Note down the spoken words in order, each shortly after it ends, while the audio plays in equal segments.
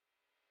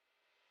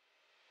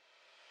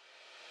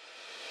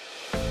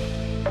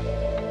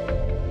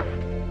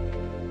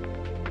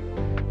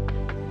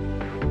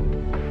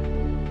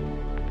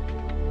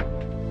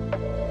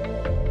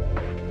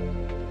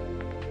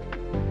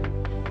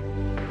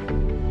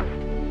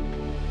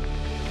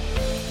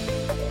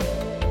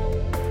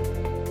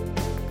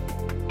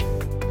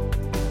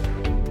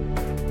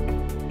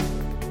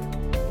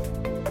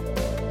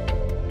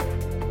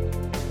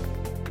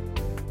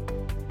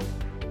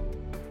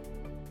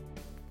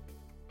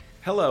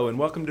Hello and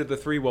welcome to the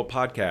Three Will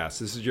Podcast.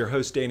 This is your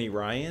host, Danny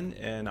Ryan,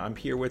 and I'm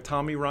here with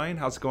Tommy Ryan.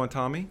 How's it going,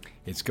 Tommy?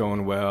 It's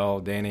going well,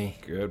 Danny.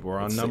 Good. We're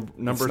on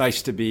number. It's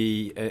nice to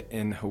be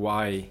in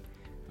Hawaii.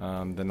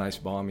 The nice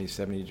balmy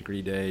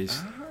 70-degree days.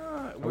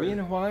 Are we in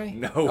Hawaii?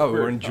 No.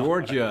 We're in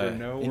Georgia.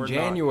 No, in we're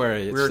January.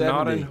 Not. It's We're 70.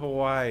 not in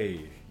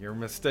Hawaii. You're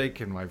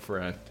mistaken, my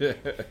friend.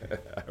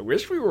 I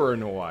wish we were in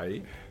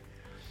Hawaii.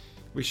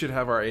 We should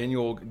have our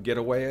annual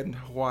getaway in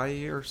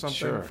Hawaii or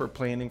something for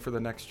planning for the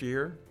next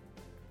year.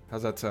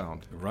 How's that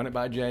sound? Run it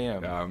by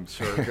JM. I'm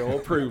sure he'll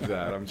approve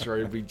that. I'm sure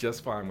he'll be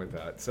just fine with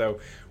that. So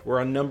we're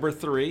on number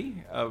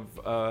 3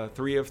 of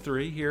 3 of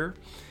 3 here.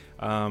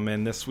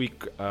 And this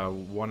week,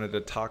 wanted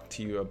to talk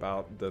to you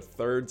about the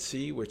third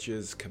C, which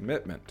is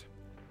commitment.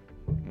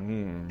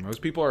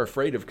 Most people are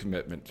afraid of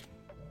commitment.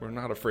 We're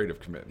not afraid of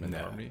commitment,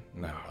 are we?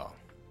 No.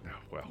 No.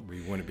 Well,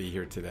 We wouldn't be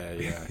here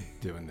today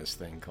doing this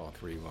thing called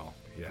Free Will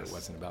if it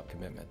wasn't about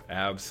commitment.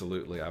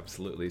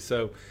 Absolutely.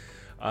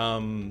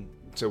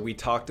 So we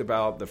talked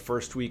about the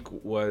first week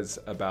was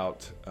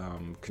about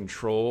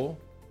control,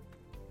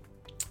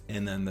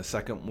 and then the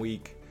second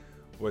week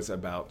was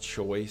about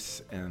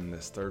choice, and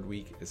this third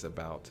week is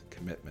about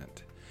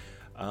commitment.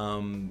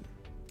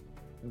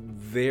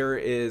 There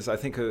is, I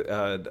think,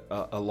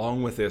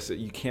 along with this,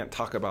 you can't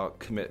talk about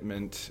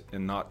commitment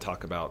and not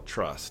talk about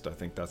trust. I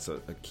think that's a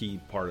key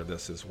part of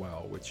this as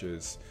well, which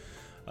is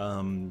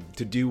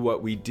to do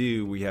what we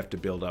do, we have to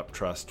build up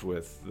trust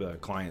with the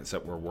clients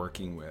that we're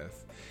working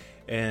with.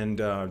 And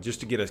just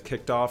to get us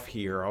kicked off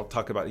here, I'll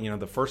talk about,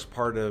 the first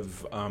part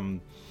of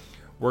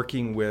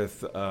working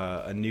with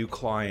a new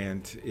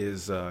client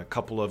is a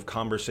couple of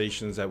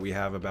conversations that we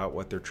have about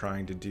what they're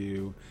trying to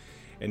do.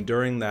 And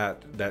during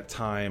that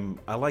time,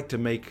 I like to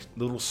make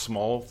little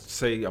small,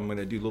 say I'm going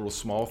to do little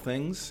small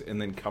things and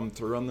then come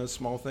through on those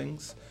small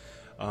things.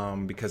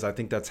 Because I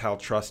think that's how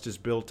trust is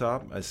built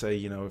up. I say,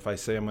 if I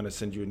say I'm going to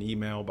send you an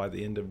email by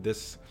the end of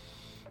this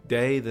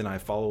day, then I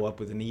follow up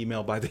with an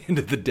email by the end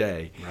of the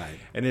day. Right.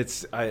 And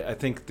I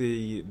think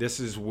this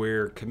is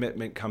where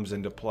commitment comes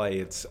into play.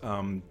 It's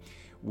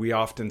we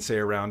often say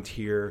around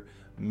here,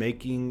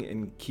 making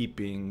and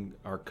keeping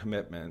our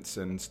commitments,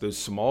 and those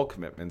small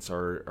commitments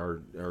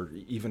are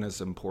even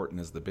as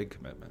important as the big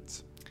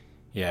commitments.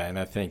 Yeah, and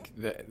I think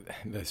that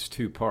there's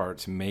two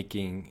parts,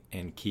 making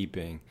and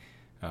keeping.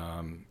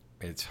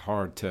 It's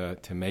hard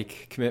to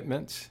make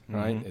commitments,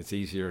 right? Mm-hmm. It's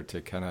easier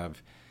to kind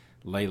of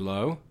lay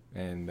low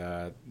and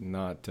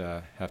not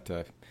have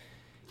to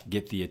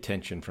get the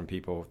attention from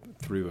people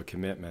through a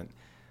commitment.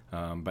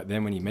 But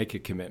then when you make a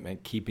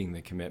commitment, keeping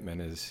the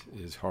commitment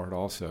is hard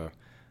also.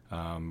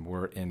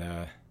 We're in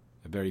a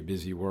very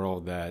busy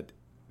world that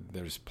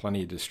there's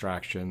plenty of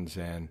distractions,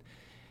 and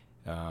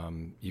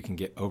you can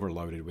get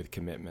overloaded with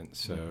commitments.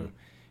 So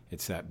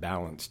it's that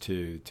balance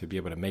too. To be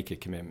able to make a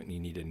commitment, you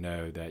need to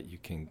know that you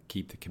can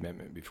keep the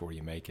commitment before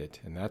you make it,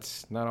 and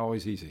that's not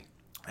always easy.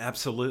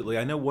 Absolutely.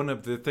 I know one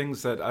of the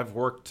things that I've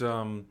worked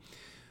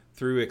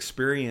through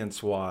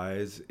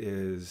experience-wise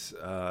is,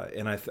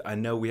 and I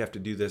know we have to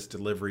do this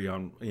delivery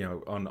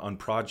on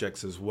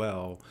projects as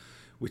well,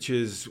 which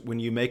is when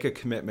you make a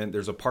commitment,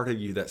 there's a part of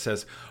you that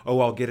says, "Oh,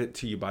 I'll get it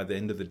to you by the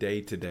end of the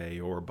day today,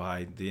 or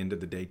by the end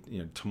of the day,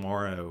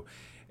 tomorrow."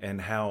 And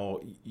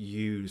how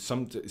you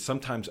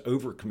sometimes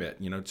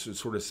overcommit, to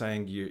sort of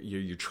saying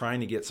you're trying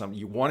to get something,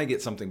 you want to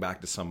get something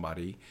back to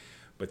somebody,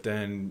 but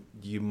then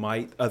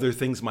other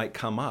things might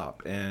come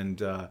up.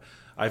 And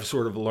I've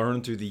sort of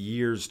learned through the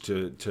years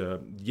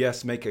to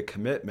yes, make a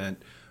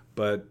commitment,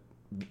 but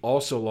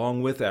also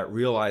along with that,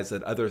 realize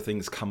that other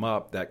things come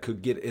up that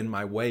could get in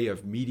my way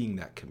of meeting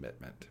that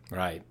commitment.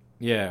 Right.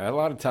 Yeah. A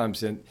lot of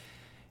times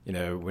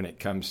when it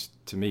comes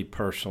to me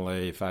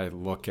personally, if I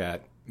look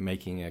at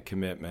making a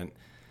commitment,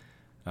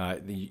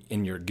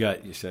 in your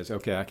gut, you says,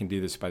 okay, I can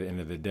do this by the end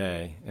of the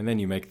day. And then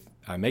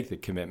I make the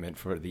commitment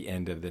for the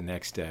end of the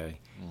next day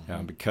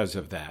because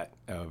of that,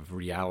 of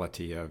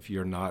reality of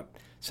you're not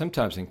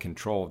sometimes in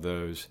control of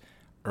those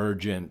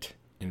urgent,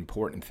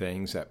 important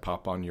things that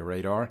pop on your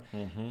radar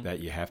that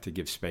you have to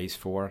give space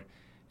for.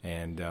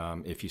 And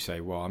if you say,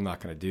 well, I'm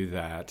not going to do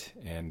that,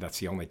 and that's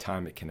the only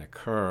time it can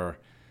occur,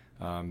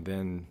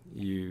 then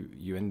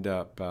you end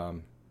up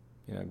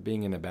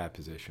being in a bad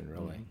position,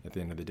 really, at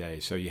the end of the day.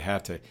 So you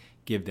have to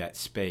give that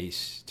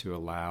space to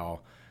allow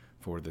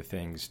for the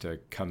things to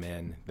come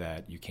in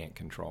that you can't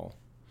control.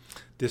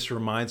 This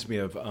reminds me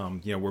of,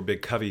 we're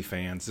big Covey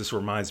fans. This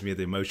reminds me of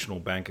the emotional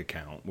bank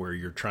account, where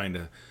you're trying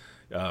to,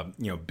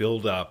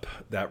 build up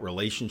that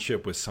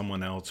relationship with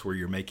someone else, where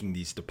you're making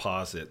these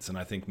deposits. And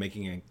I think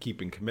making and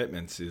keeping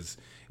commitments is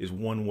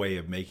one way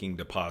of making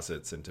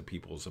deposits into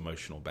people's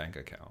emotional bank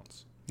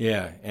accounts.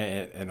 Yeah,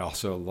 and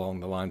also along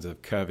the lines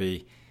of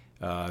Covey,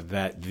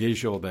 that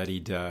visual that he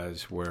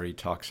does where he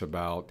talks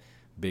about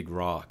big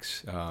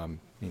rocks,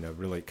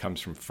 really it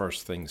comes from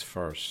first things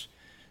first.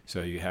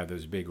 So you have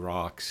those big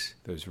rocks,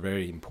 those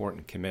very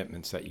important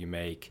commitments that you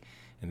make,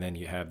 and then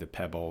you have the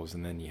pebbles,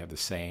 and then you have the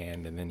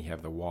sand, and then you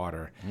have the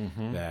water.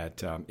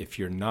 That if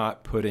you're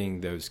not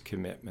putting those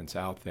commitments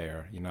out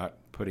there, you're not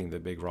putting the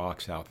big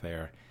rocks out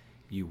there,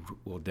 you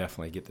will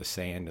definitely get the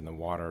sand and the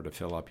water to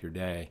fill up your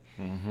day.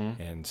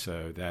 And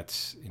so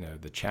that's,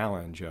 the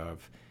challenge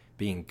of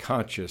being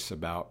conscious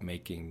about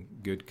making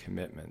good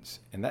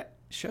commitments. And that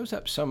shows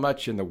up so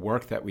much in the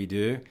work that we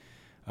do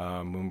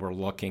when we're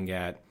looking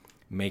at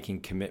making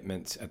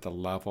commitments at the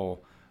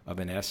level of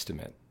an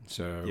estimate.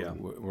 So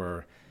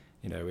we're,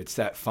 it's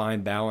that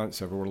fine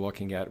balance of we're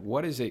looking at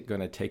what is it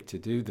going to take to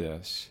do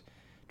this,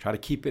 try to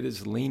keep it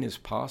as lean as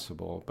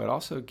possible, but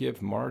also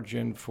give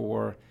margin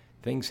for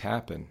things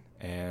happen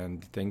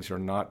and things are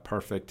not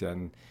perfect,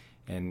 and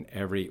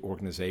every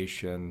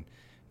organization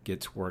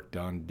gets work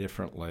done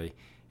differently.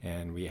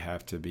 And we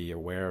have to be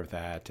aware of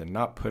that and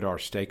not put our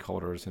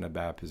stakeholders in a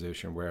bad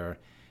position where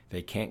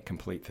they can't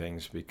complete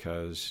things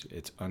because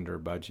it's under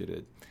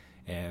budgeted.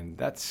 And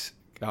that's,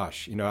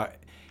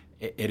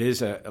 it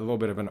is a little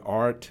bit of an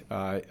art.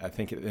 I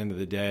think at the end of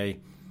the day,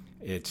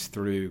 it's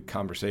through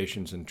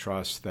conversations and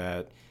trust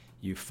that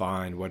you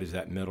find what is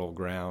that middle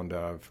ground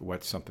of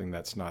what's something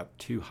that's not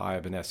too high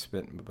of an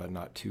estimate but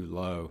not too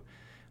low.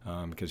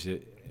 Because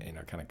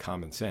kind of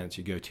common sense,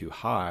 you go too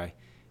high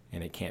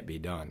and it can't be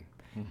done.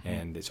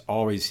 And it's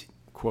always,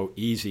 quote,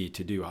 easy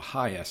to do a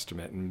high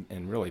estimate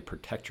and really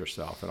protect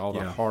yourself. And all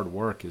the hard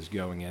work is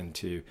going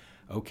into,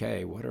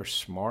 okay, what are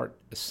smart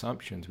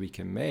assumptions we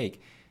can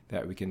make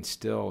that we can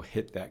still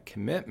hit that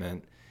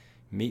commitment,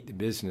 meet the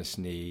business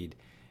need,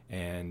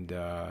 and,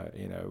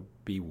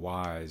 be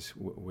wise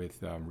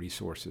with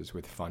resources,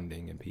 with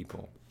funding and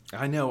people.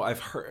 I know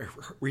I've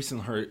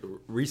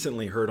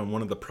recently heard on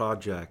one of the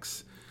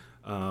projects,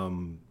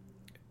 and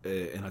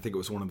I think it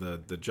was one of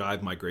the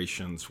Jive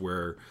migrations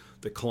where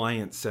the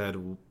client said,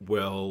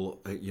 well,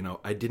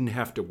 I didn't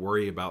have to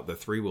worry about the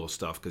 3-wheel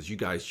stuff because you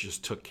guys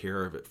just took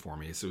care of it for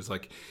me. So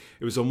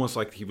it was almost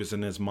like he was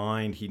in his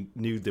mind. He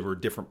knew there were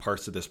different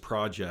parts of this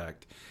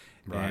project.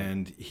 Right.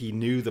 And he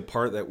knew the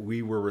part that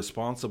we were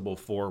responsible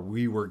for,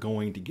 we were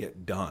going to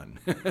get done.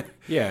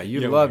 Yeah,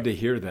 you'd love to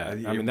hear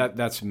that. I mean,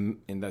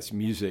 that's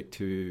music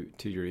to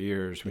your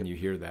ears when you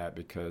hear that,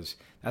 because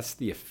that's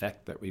the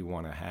effect that we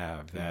want to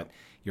have, that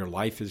your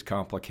life is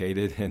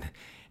complicated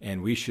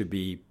and we should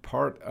be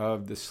part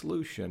of the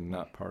solution,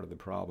 not part of the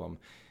problem.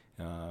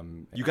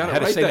 You got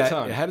it right that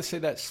time. I had to say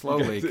that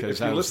slowly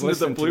because I was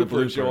listening to the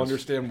bloopers. You'll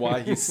understand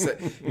why he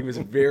was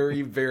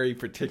very, very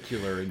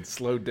particular and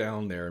slowed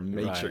down there and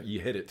made sure you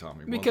hit it,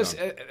 Tommy. Because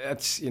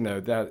that's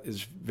that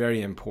is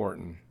very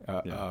important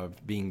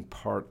of being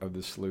part of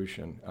the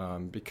solution.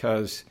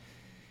 Because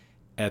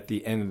at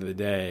the end of the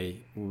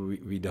day,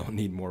 we don't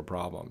need more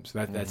problems.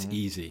 That's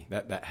easy.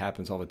 That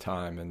happens all the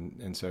time,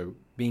 and so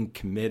being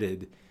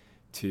committed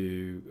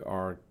to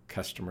our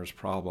customers'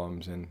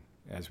 problems and,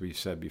 as we've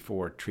said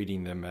before,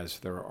 treating them as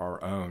they're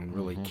our own,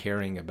 really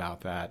caring about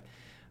that.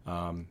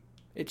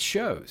 It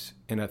shows,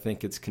 and I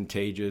think it's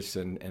contagious,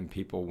 and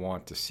people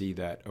want to see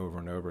that over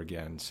and over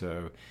again.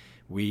 So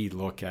we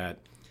look at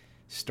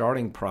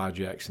starting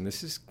projects, and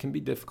this can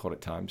be difficult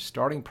at times,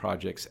 starting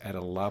projects at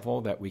a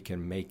level that we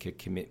can make a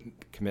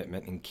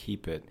commitment and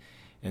keep it.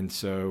 And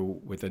so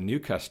with a new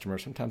customer,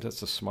 sometimes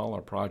that's a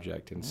smaller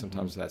project, and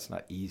sometimes that's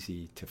not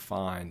easy to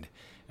find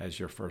as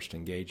your first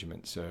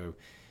engagement. So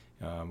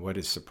what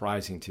is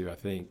surprising to, I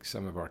think,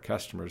 some of our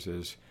customers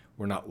is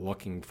we're not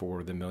looking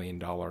for the $1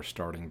 million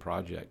starting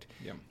project.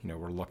 Yep.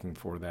 We're looking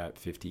for that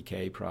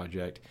 $50K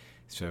project.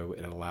 So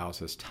it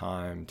allows us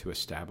time to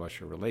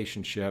establish a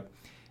relationship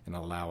and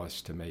allow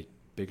us to make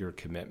bigger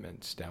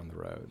commitments down the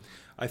road.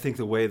 I think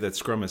the way that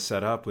Scrum is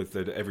set up with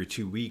it every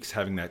 2 weeks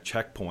having that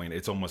checkpoint,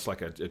 it's almost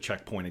like a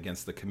checkpoint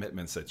against the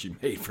commitments that you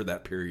made for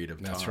that period of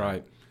time. That's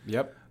right.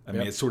 Yep. I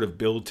mean, it's sort of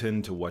built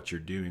into what you're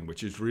doing,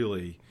 which is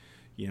really,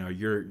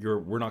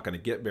 we're not going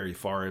to get very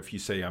far if you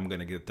say I'm going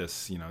to get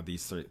this,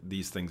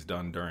 these things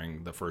done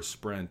during the first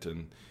sprint,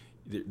 and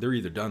they're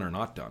either done or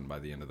not done by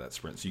the end of that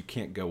sprint. So you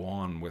can't go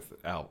on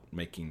without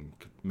making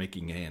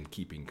and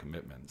keeping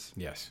commitments.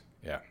 Yes.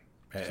 Yeah.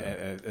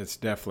 So it's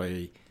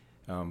definitely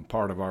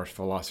part of our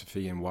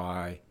philosophy and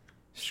why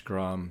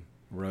Scrum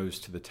rose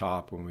to the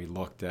top when we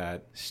looked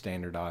at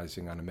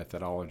standardizing on a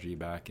methodology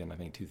back in, I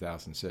think,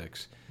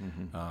 2006.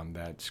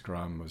 That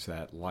Scrum was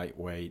that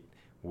lightweight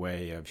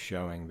way of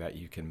showing that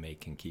you can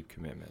make and keep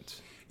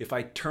commitments. If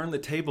I turn the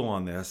table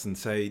on this and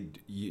say,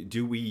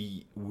 do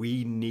we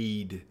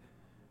need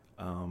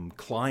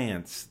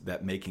clients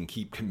that make and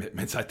keep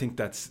commitments? I think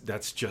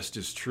that's just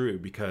as true,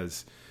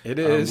 because it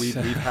is.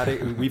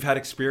 We've had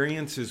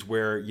experiences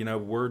where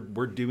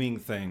we're doing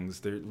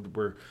things.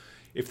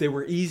 If they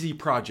were easy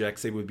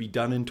projects, they would be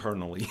done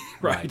internally,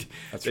 right?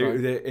 That's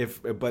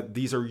right. But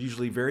these are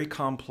usually very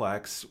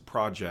complex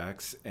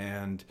projects,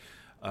 and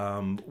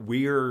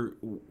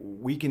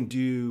we can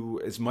do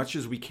as much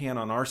as we can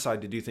on our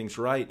side to do things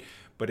right.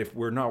 But if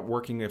we're not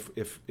working,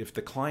 if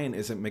the client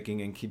isn't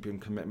making and keeping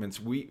commitments,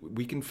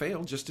 we can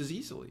fail just as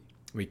easily.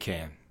 We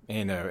can,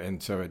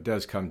 and so it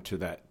does come to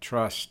that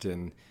trust,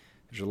 and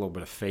there's a little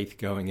bit of faith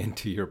going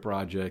into your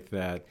project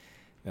that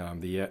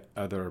the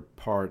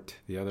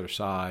other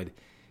side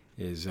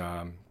is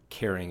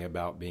caring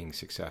about being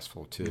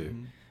successful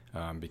too.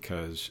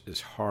 because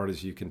as hard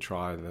as you can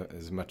try,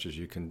 as much as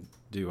you can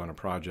do on a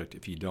project,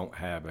 if you don't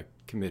have a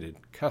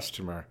committed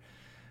customer,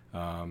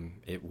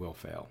 it will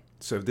fail.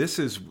 So this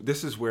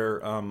is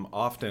where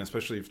often,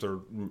 especially if they're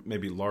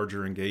maybe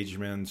larger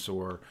engagements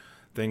or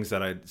things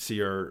that I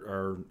see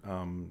are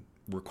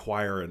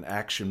require an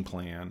action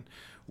plan,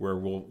 where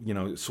we'll,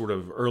 sort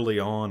of early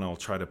on, I'll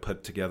try to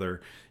put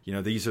together,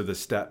 these are the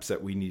steps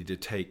that we need to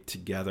take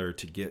together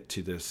to get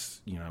to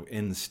this,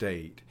 end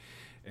state.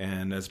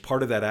 And as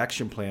part of that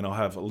action plan, I'll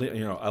have,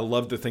 I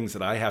love the things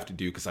that I have to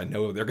do because I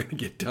know they're going to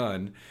get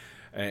done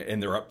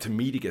and they're up to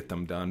me to get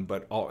them done.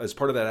 But as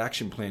part of that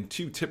action plan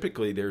too,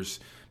 typically there's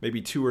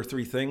maybe 2 or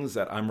 3 things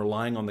that I'm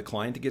relying on the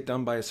client to get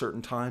done by a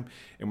certain time.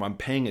 And I'm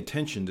paying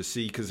attention to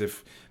see, because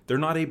if they're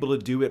not able to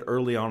do it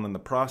early on in the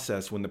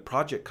process, when the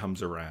project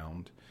comes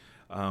around,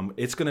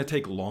 it's going to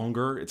take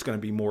longer. It's going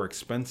to be more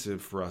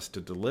expensive for us to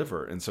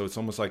deliver. And so it's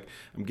almost like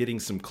I'm getting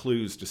some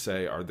clues to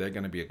say, are they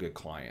going to be a good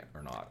client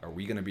or not? Are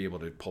we going to be able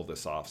to pull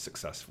this off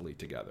successfully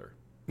together?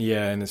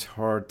 Yeah, and it's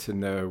hard to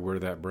know where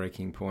that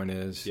breaking point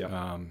is,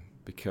 Yeah.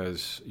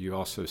 because you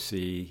also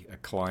see a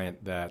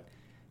client that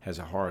has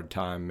a hard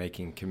time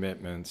making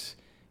commitments.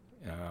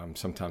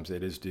 Sometimes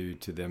it is due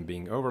to them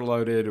being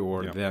overloaded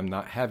or them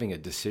not having a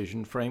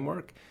decision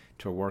framework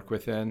to work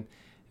within.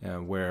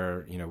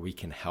 Where we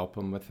can help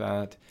them with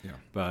that,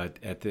 but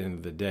at the end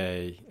of the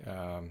day,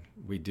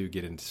 we do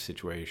get into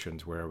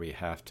situations where we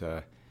have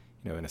to,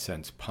 in a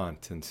sense,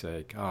 punt and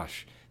say,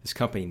 "Gosh, this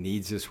company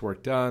needs this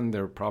work done.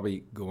 They're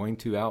probably going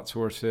to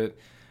outsource it,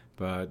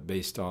 but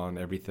based on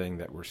everything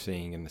that we're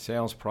seeing in the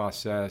sales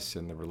process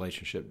and the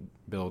relationship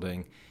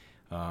building,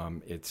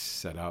 it's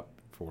set up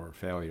for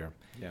failure."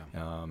 Yeah,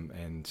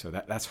 and so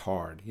that's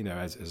hard.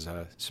 As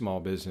a small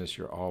business,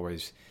 you're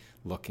always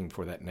looking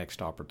for that next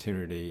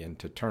opportunity, and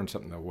to turn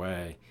something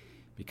away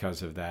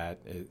because of that,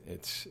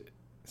 it's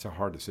a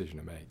hard decision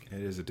to make.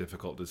 It is a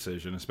difficult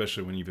decision,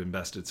 especially when you've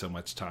invested so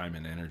much time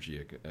and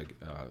energy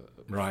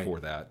for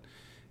that,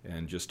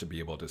 and just to be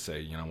able to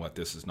say, what,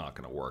 this is not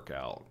going to work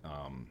out.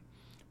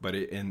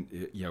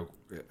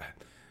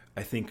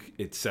 I think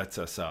it sets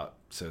us up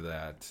so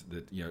that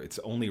it's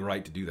only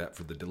right to do that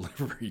for the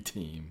delivery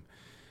team,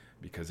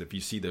 because if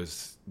you see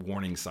those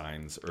warning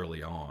signs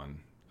early on,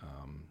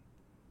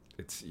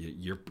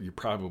 you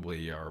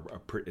probably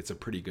it's a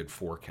pretty good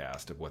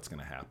forecast of what's going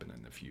to happen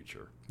in the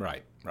future.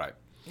 Right.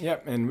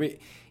 Yep. And we,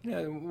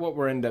 what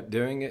we're end up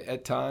doing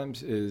at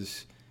times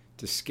is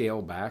to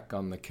scale back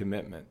on the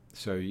commitment.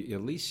 So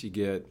at least you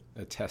get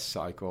a test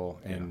cycle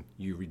and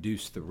you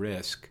reduce the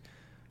risk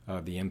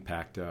of the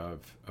impact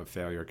of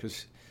failure,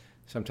 because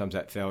sometimes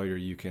that failure,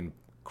 you can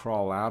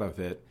crawl out of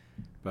it,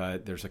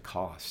 but there's a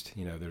cost.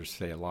 There's,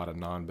 say, a lot of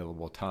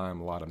non-billable time,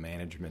 a lot of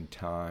management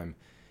time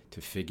to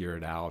figure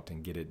it out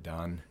and get it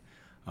done.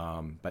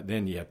 But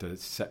then you have to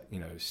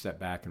step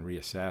back and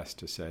reassess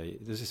to say,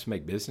 does this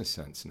make business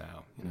sense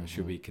now?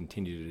 Should we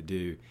continue to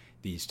do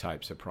these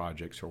types of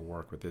projects or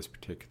work with this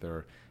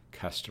particular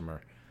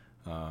customer,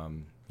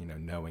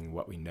 knowing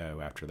what we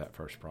know after that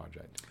first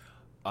project?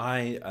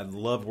 I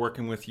love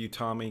working with you,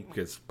 Tommy,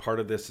 because part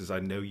of this is I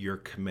know you're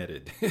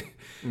committed.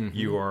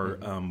 You are,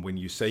 when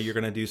you say you're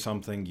going to do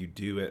something, you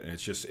do it, and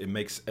it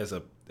makes,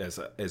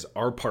 as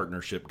our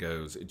partnership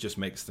goes, it just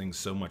makes things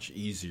so much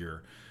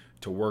easier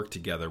to work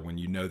together when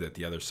you know that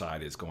the other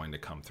side is going to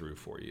come through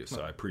for you.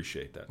 So I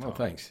appreciate that, Tommy. Well,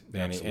 thanks,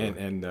 Danny.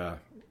 And I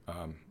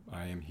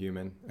am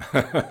human.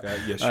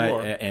 Yes, you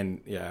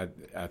are.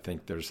 I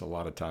think there's a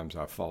lot of times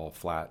I fall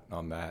flat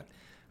on that,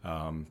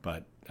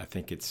 but I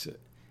think it's.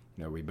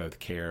 We both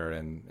care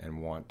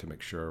and want to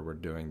make sure we're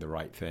doing the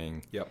right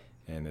thing. Yep.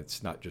 And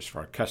it's not just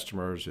for our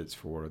customers; it's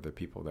for the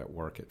people that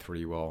work at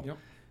ThreeWill. Yep.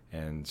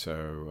 And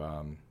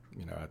so,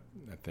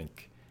 I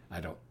think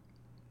at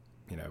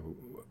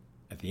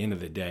the end of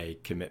the day,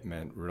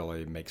 commitment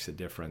really makes a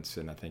difference,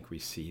 and I think we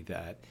see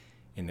that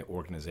in the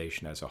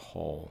organization as a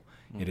whole.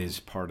 Mm-hmm. It is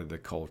part of the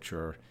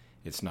culture.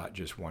 It's not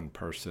just one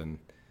person.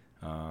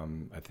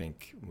 I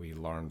think we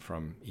learn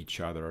from each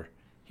other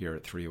here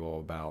at ThreeWill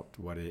about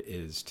what it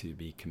is to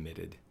be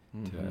committed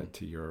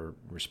to your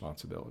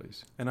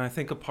responsibilities. And I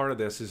think a part of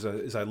this is,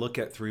 as I look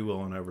at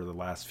ThreeWill and over the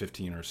last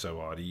 15 or so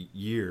odd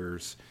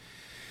years,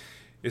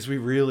 is we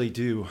really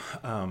do,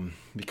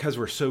 because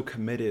we're so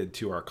committed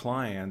to our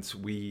clients,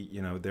 we,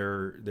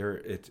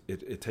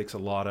 it takes a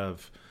lot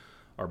of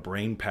our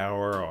brain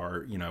power,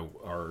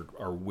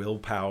 our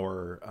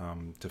willpower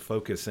to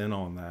focus in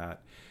on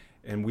that.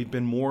 And we've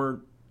been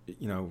more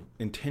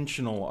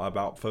intentional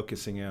about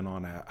focusing in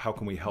on how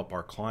can we help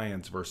our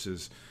clients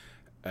versus,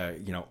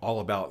 all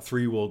about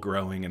ThreeWill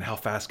growing and how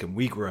fast can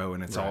we grow.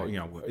 And it's all,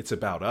 it's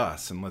about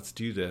us and let's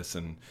do this.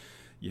 And,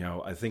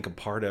 I think a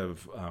part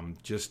of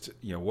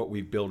what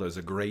we've built as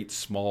a great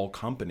small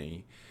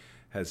company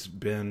has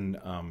been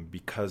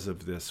because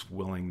of this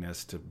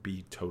willingness to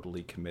be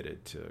totally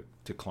committed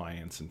to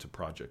clients and to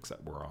projects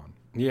that we're on.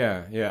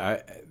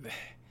 Yeah.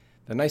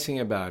 The nice thing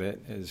about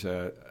it is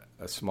a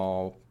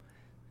small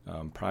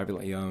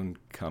privately owned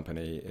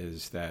company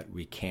is that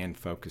we can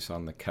focus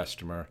on the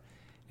customer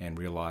and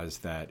realize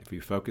that if we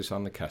focus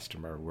on the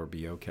customer, we'll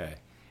be okay.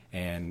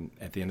 And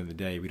at the end of the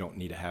day, we don't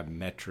need to have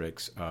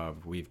metrics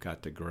of we've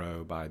got to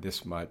grow by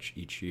this much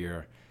each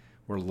year.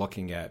 We're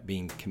looking at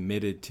being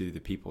committed to the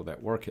people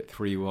that work at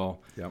ThreeWill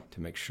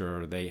to make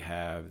sure they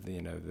have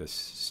the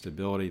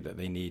stability that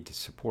they need to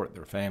support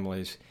their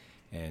families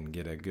and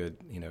get a good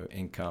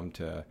income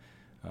to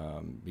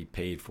be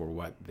paid for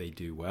what they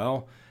do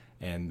well.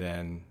 And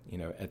then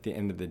at the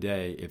end of the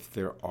day, if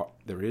there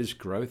is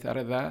growth out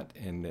of that,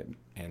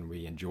 and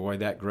we enjoy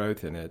that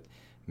growth, and it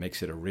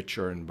makes it a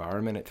richer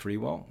environment at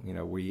ThreeWill,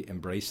 we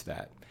embrace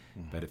that.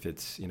 Mm-hmm. But if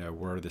it's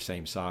we're the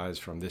same size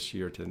from this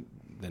year to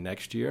the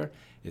next year,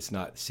 it's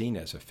not seen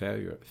as a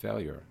failure.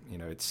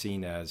 It's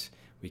seen as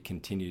we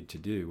continued to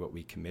do what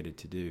we committed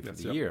to do for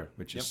the year,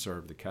 which is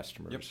serve the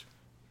customers. Yep.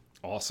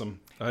 Awesome.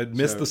 I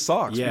missed the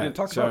socks. Yeah, we didn't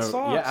talk about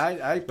socks. Yeah,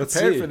 I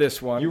prepared for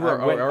this one. You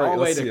were I went all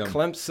the way to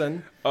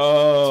Clemson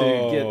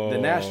to get the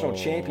national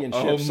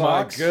championship socks. Oh,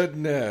 my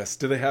goodness.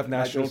 Do they have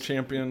national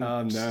champion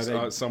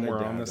somewhere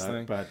on this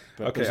thing? But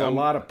there's a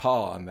lot of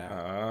paw on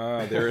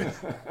that. There is.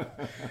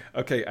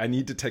 Okay,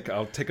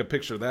 I'll take a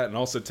picture of that and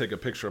also take a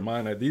picture of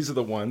mine. These are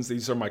the ones.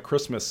 These are my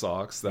Christmas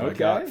socks that I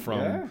got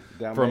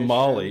from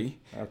Molly.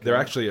 Okay. They're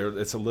actually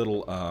it's a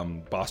little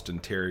Boston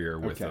Terrier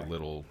with a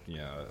little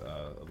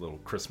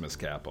Christmas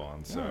cap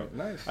on. So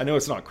nice. I know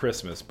it's not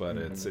Christmas, but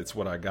it's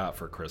what I got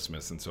for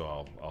Christmas, and so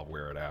I'll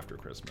wear it after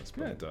Christmas.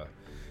 Good.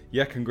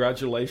 But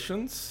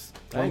congratulations,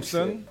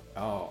 Clemson.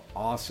 Oh,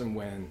 awesome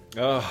win.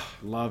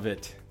 Love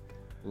it.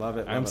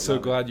 I'm so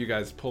glad you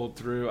guys pulled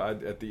through.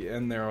 At the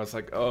end there, I was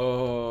like, it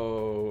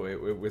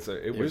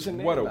was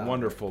what a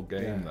wonderful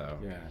game though.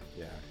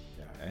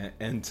 Yeah.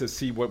 And to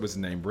see what was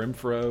named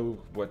Renfro,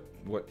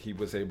 what he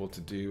was able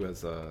to do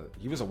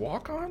he was a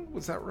walk-on,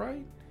 was that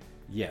right?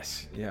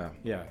 Yes. Yeah.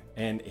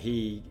 And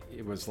he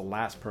was the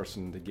last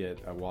person to get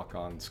a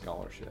walk-on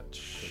scholarship,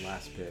 the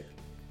last pick.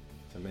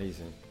 It's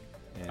amazing.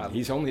 And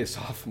he's only a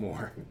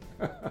sophomore.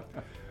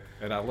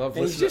 And I love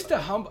listening. He's just a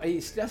humble.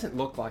 He doesn't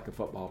look like a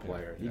football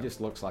player. He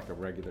just looks like a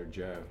regular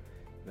Joe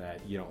that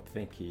you don't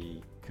think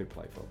he could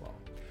play football.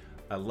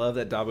 I love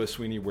that Dabo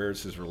Swinney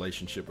wears his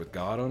relationship with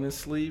God on his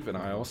sleeve, and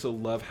I also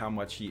love how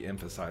much he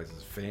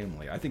emphasizes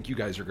family. I think you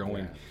guys are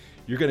going,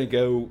 you're going to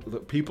go,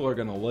 people are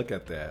going to look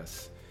at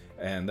this,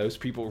 and those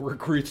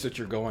recruits that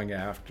you're going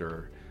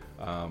after,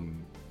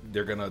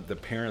 the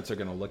parents are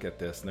going to look at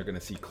this, and they're going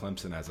to see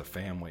Clemson as a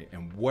family,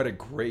 and what a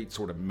great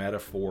sort of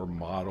metaphor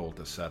model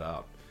to set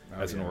up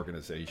as an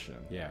organization.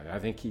 Yeah, I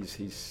think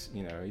he's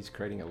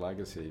creating a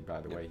legacy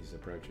by the way he's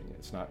approaching it.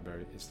 It's not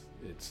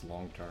it's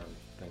long-term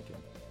thinking.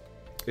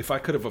 If I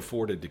could have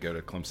afforded to go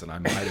to Clemson, I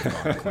might have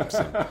gone to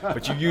Clemson.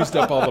 But you used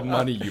up all the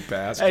money, you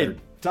bastard.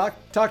 Hey,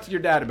 talk to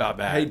your dad about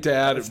that. Hey,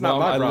 Dad,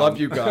 Mom, I love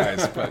you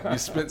guys, but you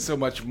spent so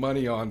much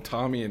money on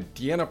Tommy and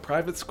Deanna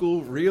private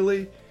school.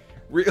 Really?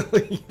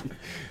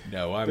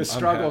 No, the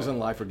struggles in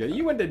life are good.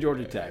 You went to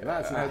Georgia Tech.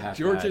 That's not half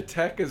Georgia bad.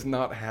 Tech is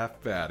not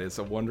half bad. It's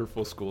a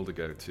wonderful school to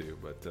go to,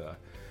 but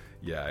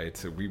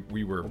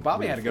we were. Well,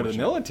 Bobby had to go to the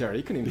military.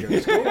 He couldn't even go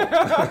to school.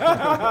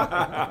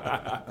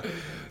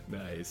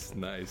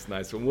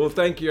 Nice. Well,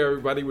 thank you,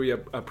 everybody. We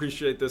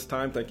appreciate this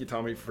time. Thank you,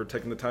 Tommy, for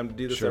taking the time to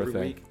do this every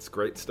week. It's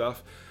great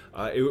stuff.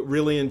 I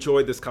really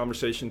enjoyed this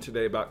conversation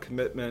today about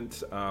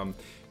commitment.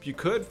 If you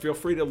could, feel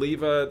free to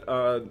leave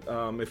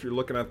if you're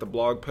looking at the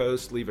blog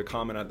post, leave a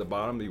comment at the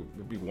bottom. It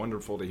would be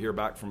wonderful to hear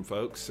back from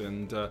folks.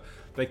 And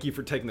thank you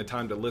for taking the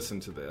time to listen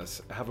to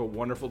this. Have a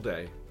wonderful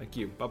day. Thank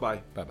you.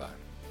 Bye-bye. Bye-bye.